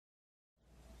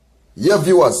Yeah,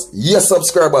 viewers, yeah,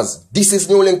 subscribers, this is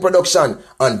New Link Production,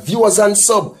 and viewers and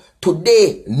sub,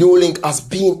 today New Link has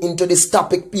been into this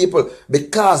topic, people,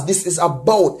 because this is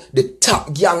about the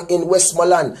top gang in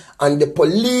Westmoreland, and the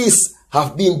police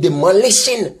have been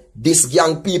demolishing this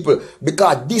gang, people,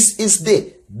 because this is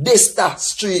the Desta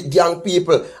Street gang,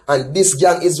 people, and this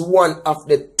gang is one of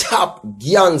the top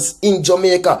gangs in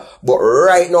Jamaica. But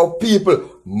right now,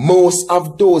 people, most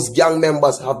of those gang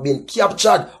members have been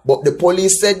captured, but the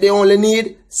police said they only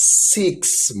need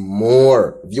 6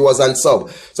 more. Viewers and sub.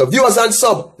 So viewers and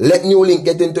sub, let New Link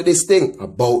get into this thing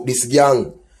about this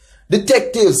gang.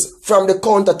 Detectives from the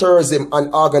Counter-Terrorism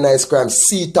and Organized Crime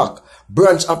CTOC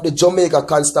branch of the Jamaica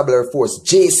Constabulary Force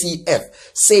JCF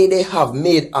say they have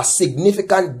made a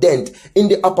significant dent in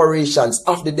the operations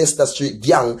of the Desta Street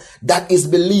gang that is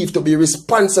believed to be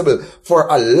responsible for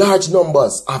a large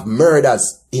numbers of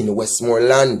murders in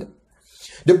Westmoreland.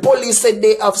 The police said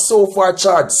they have so far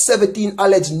charged 17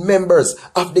 alleged members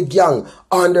of the gang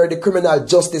under the Criminal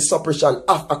Justice Suppression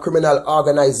of a Criminal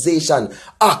Organization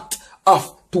Act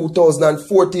of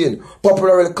 2014,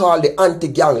 popularly called the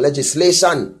anti-gang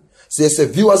legislation. So,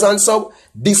 viewers and sub,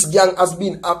 this gang has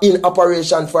been in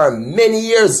operation for many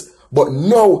years. But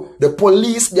now, the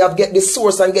police, they have get the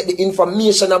source and get the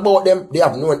information about them. They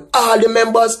have known all the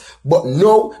members, but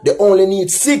now they only need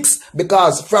 6.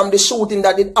 Because from the shooting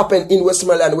that did happen in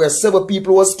Westmoreland where several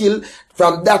people was killed,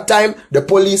 from that time, the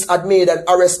police had made an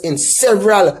arrest in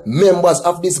several members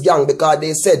of this gang because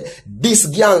they said this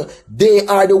gang, they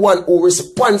are the one who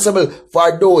responsible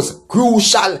for those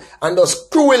crucial and those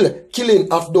cruel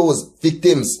killing of those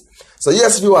victims. So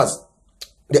yes, viewers,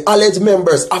 the alleged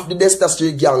members of the Desta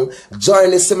Street gang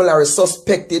joined the similarly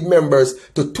suspected members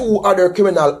to 2 other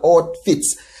criminal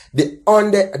outfits, the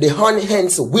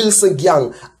Hens Wilson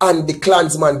gang and the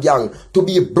Klansman gang, to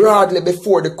be broadly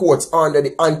before the courts under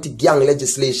the anti-gang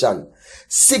legislation.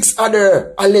 6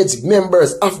 other alleged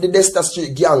members of the Desta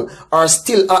Street gang are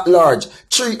still at large,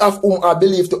 3 of whom are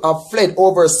believed to have fled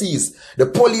overseas. The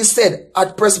police said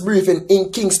at press briefing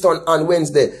in Kingston on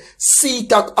Wednesday,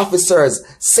 CTOC officers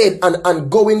said an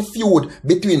ongoing feud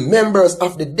between members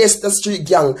of the Desta Street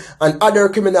gang and other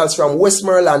criminals from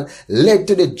Westmoreland led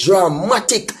to the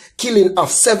dramatic killing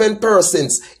of 7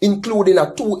 persons, including a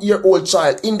 2-year-old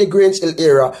child in the Grange Hill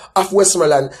area of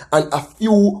Westmoreland and a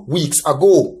few weeks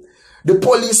ago. The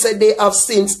police said they have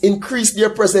since increased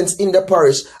their presence in the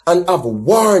parish and have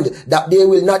warned that they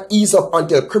will not ease up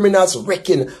until criminals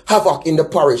wreaking havoc in the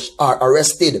parish are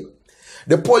arrested.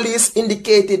 The police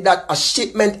indicated that a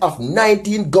shipment of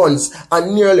 19 guns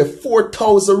and nearly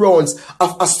 4,000 rounds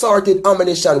of assorted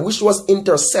ammunition, which was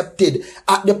intercepted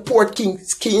at the port in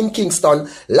Kingston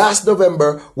last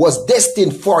November, was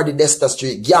destined for the Desta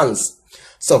Street gangs.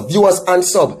 So viewers and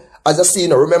sub, as I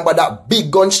see, remember that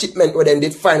big gun shipment where they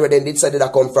did find, where they did say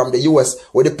that come from the US,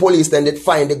 where the police then did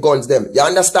find the guns them. You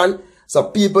understand? So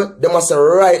people, they must say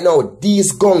right now,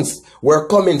 these guns were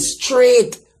coming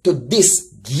straight to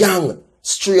this gang,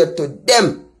 straight to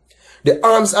them. The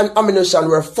arms and ammunition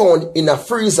were found in a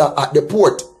freezer at the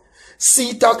port.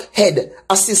 CTOC Head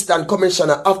Assistant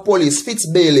Commissioner of Police Fitz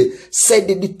Bailey said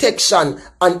the detection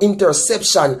and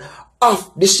interception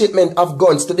of the shipment of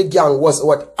guns to the gang was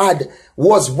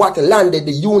what landed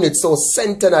the unit so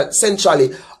centrally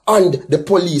on the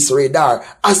police radar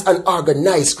as an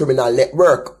organized criminal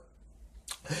network.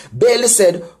 Bailey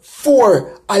said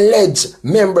 4 alleged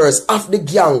members of the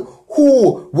gang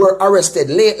who were arrested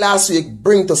late last week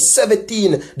bring to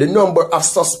 17 the number of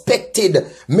suspected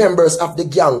members of the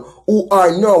gang who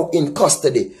are now in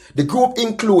custody. The group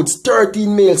includes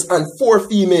 13 males and 4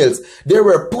 females. They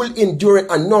were pulled in during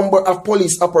a number of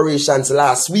police operations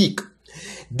last week.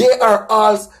 They are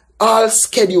all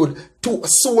scheduled to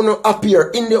soon appear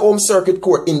in the Home Circuit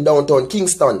Court in downtown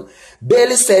Kingston.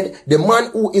 Bailey said the man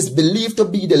who is believed to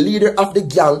be the leader of the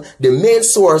gang, the main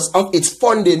source of its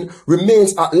funding,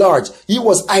 remains at large. He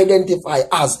was identified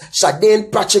as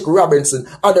Shadane Patrick Robinson,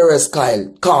 otherwise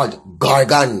called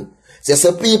Gargan.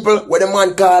 So people, what the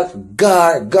man called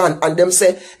Gargan, and them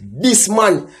say, this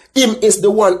man, him is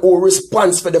the one who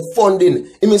responds for the funding.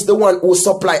 Him is the one who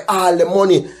supply all the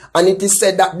money. And it is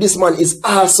said that this man is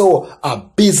also a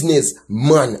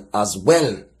businessman as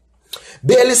well.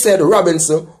 Bailey said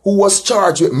Robinson, who was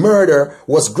charged with murder,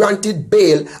 was granted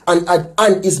bail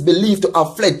and is believed to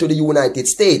have fled to the United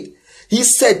States. He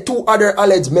said 2 other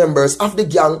alleged members of the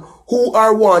gang who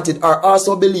are wanted are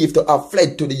also believed to have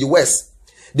fled to the US.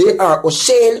 They are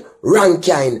O'Shane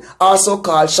Rankine, also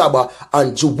called Shaba,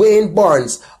 and Juwayne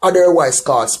Barnes, otherwise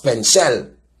called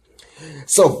Spenshell.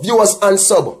 So viewers and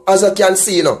sub, as you can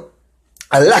see,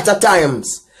 a lot of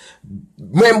times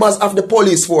members of the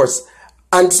police force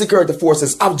and security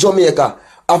forces of Jamaica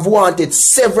have wanted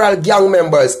several gang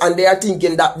members, and they are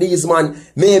thinking that these men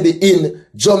may be in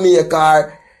Jamaica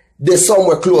or they're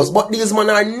somewhere close. But these men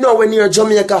are nowhere near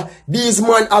Jamaica. These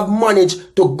men have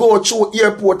managed to go through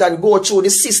airport and go through the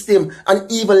system and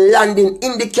even landing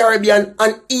in the Caribbean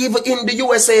and even in the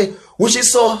USA, which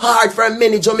is so hard for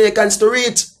many Jamaicans to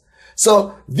reach.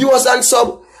 So, viewers and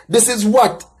sub, this is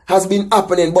what has been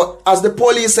happening. But as the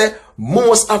police say,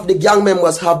 most of the gang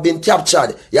members have been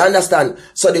captured. You understand?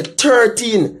 So the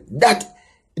 13 that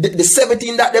the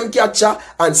 17 that them capture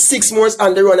and 6 more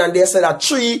on the run, and they said that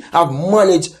 3 have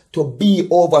managed to be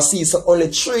overseas. So only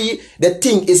 3 the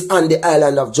thing is on the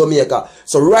island of Jamaica.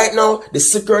 So right now the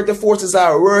security forces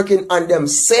are working on them,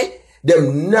 say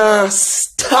them nah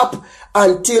stop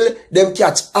until them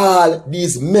catch all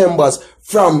these members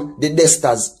from the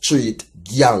Dexter Street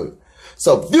gang.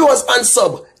 So viewers and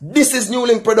sub, this is New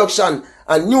Link Production,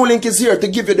 and New Link is here to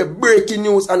give you the breaking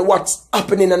news and what's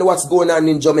happening and what's going on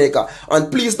in Jamaica.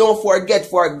 And please don't forget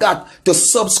to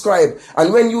subscribe.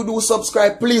 And when you do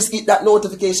subscribe, please hit that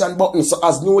notification button, so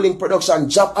as New Link Production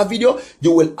drop a video,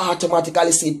 you will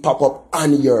automatically see it pop up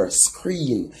on your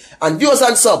screen. And viewers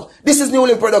and sub, this is New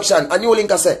Link Production, and New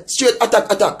Link I say, straight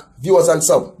attack. Viewers and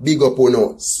sub, big up on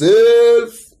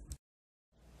yourself.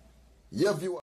 Yeah, viewers.